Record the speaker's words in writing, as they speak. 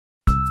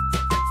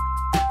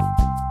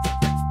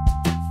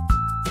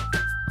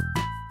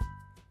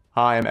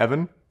Hi, I'm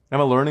Evan. I'm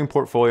a learning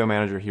portfolio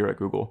manager here at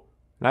Google.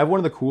 And I have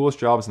one of the coolest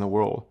jobs in the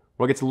world,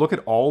 where I get to look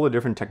at all the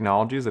different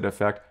technologies that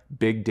affect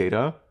big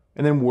data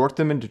and then work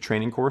them into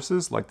training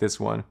courses like this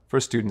one for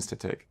students to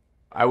take.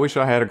 I wish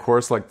I had a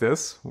course like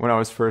this when I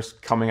was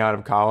first coming out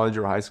of college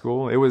or high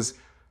school. It was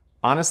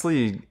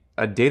honestly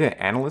a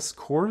data analyst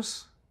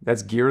course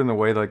that's geared in the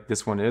way like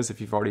this one is,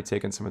 if you've already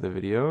taken some of the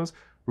videos,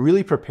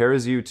 really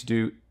prepares you to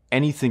do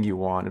anything you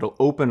want. It'll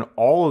open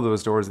all of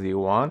those doors that you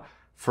want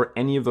for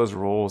any of those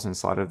roles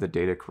inside of the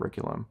data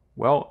curriculum.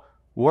 Well,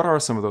 what are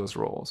some of those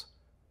roles?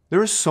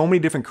 There are so many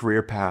different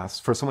career paths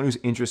for someone who's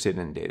interested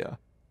in data.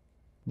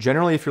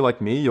 Generally, if you're like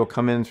me, you'll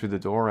come in through the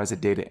door as a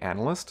data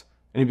analyst,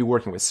 and you'll be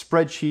working with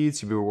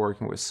spreadsheets, you'll be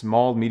working with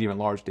small, medium, and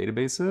large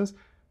databases,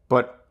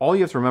 but all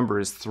you have to remember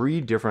is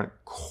 3 different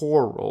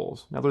core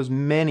roles. Now there's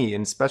many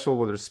and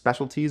there's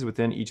specialties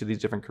within each of these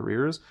different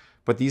careers,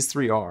 but these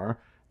 3 are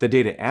the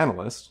data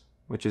analyst,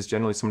 which is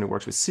generally someone who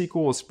works with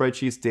SQL,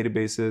 spreadsheets,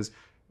 databases,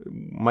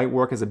 might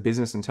work as a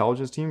business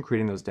intelligence team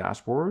creating those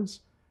dashboards.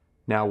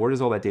 Now, where does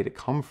all that data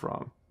come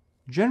from?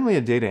 Generally,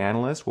 a data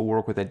analyst will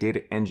work with a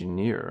data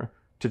engineer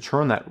to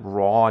turn that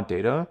raw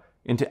data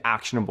into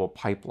actionable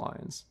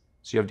pipelines.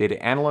 So you have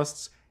data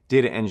analysts,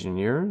 data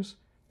engineers,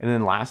 and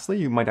then lastly,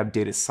 you might have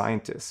data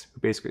scientists who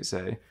basically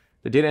say,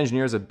 the data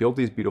engineers have built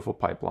these beautiful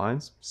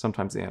pipelines.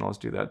 Sometimes the analysts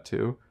do that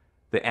too.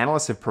 The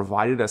analysts have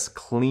provided us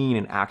clean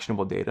and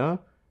actionable data.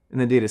 And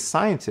the data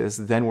scientists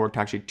then work to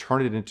actually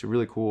turn it into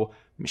really cool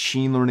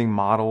machine learning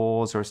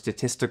models or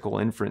statistical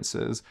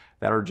inferences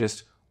that are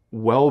just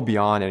well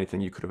beyond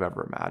anything you could have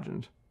ever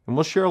imagined. And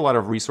we'll share a lot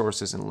of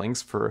resources and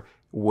links for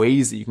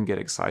ways that you can get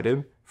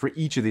excited for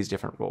each of these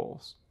different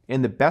roles.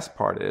 And the best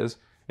part is,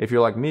 if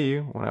you're like me,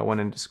 when I went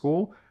into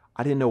school,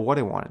 I didn't know what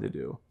I wanted to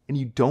do. And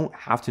you don't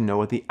have to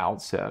know at the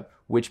outset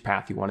which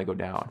path you want to go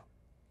down.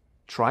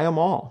 Try them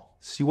all.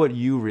 See what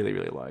you really,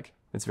 really like.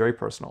 It's very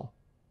personal.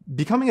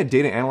 Becoming a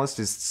data analyst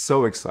is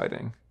so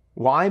exciting.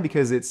 Why?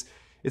 Because it's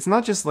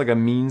not just like a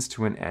means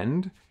to an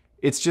end.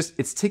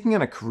 It's taking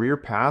on a career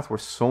path where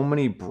so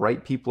many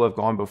bright people have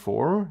gone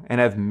before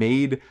and have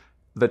made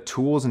the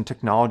tools and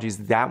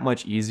technologies that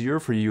much easier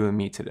for you and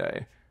me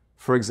today.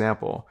 For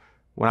example,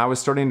 when I was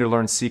starting to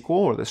learn SQL,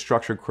 or the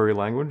structured query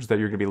language that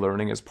you're going to be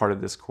learning as part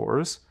of this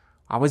course,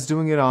 I was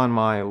doing it on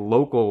my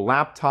local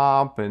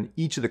laptop, and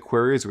each of the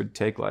queries would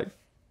take like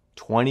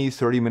 20,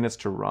 30 minutes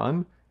to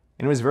run.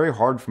 And it was very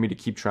hard for me to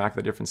keep track of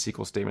the different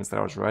SQL statements that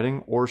I was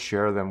writing or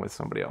share them with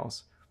somebody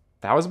else.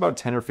 That was about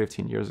 10 or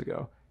 15 years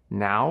ago.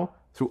 Now,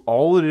 through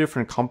all the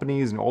different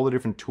companies and all the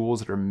different tools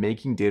that are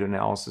making data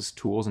analysis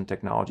tools and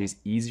technologies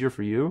easier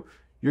for you,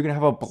 you're going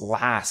to have a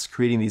blast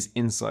creating these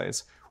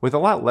insights with a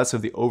lot less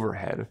of the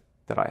overhead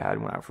that I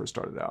had when I first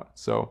started out.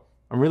 So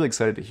I'm really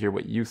excited to hear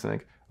what you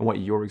think and what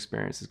your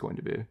experience is going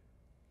to be.